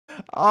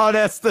Oh,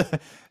 that's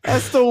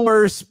the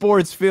worst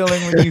sports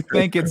feeling when you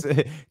think it's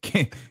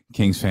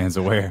Kings fans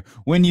aware.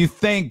 When you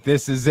think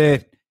this is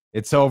it,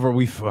 it's over.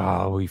 We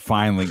finally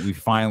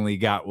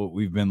got what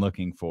we've been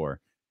looking for.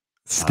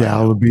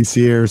 Scal and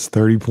BCR's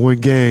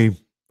 30-point game.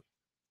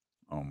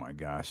 Oh my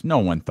gosh. No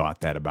one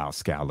thought that about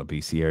Scal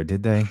BCR,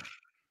 did they?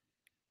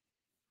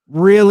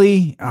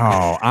 Really?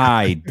 Oh,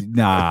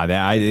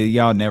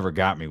 y'all never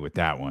got me with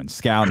that one.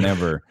 Scal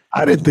never.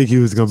 I didn't think he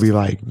was gonna be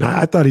like.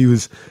 Nah, I thought he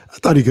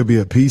could be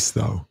a piece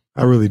though.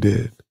 I really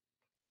did.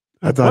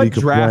 I thought What he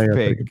could draft play.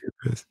 pick? I think he could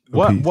be a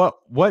What piece.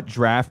 what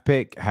draft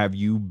pick have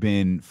you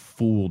been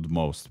fooled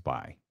most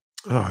by?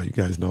 Oh, you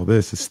guys know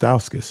this. It's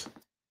Stauskas.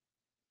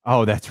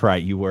 Oh, that's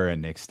right. You were a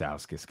Nick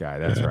Stauskas guy.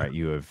 That's Yeah. right.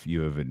 You have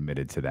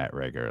admitted to that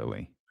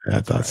regularly.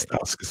 I thought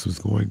Stauskas was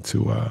going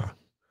to.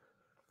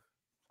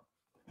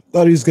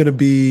 Thought he was going to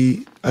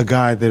be a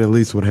guy that at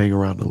least would hang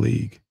around the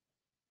league,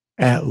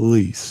 at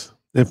least,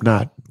 if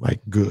not like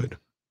good.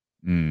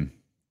 Mine's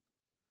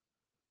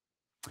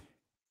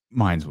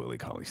Willie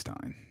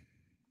Cauley-Stein.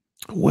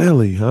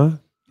 Willie, huh?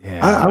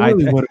 Yeah, I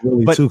really wanted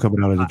Willie too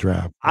coming out of the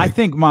draft. I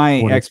think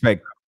my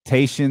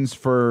expectations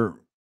for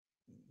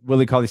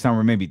Willie Cauley-Stein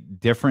were maybe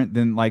different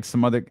than like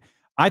some other.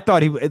 I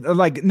thought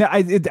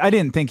I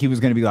didn't think he was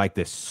going to be like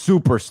this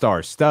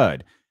superstar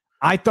stud.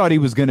 I thought he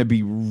was going to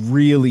be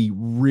really,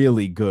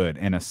 really good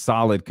and a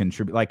solid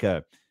contributor, like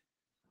a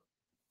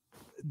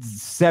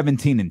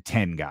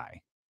 17-10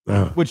 guy,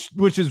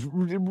 which is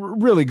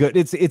really good.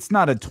 It's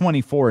not a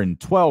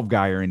 24-12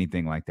 guy or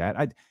anything like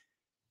that.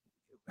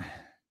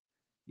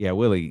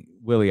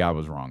 Willie, I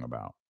was wrong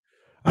about.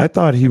 I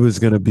thought he was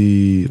going to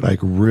be like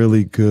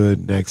really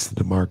good next to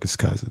DeMarcus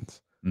Cousins,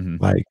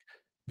 like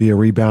be a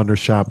rebounder,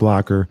 shot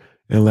blocker,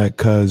 and let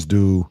Cuz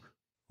do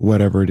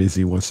whatever it is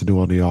he wants to do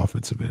on the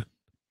offensive end.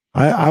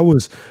 I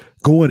was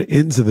going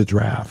into the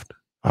draft.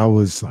 I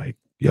was like,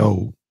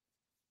 yo,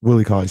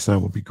 Willie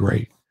Cauley-Stein would be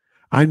great.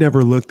 I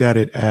never looked at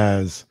it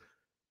as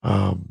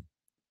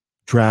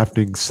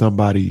drafting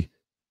somebody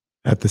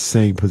at the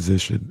same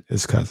position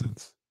as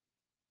Cousins,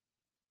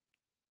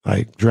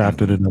 like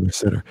drafting another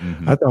center.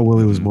 I thought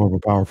Willie was more of a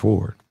power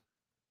forward,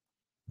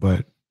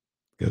 but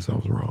I guess I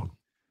was wrong.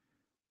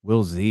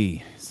 Will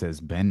Z says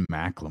Ben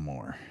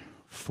McLemore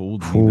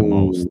fooled me the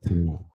most.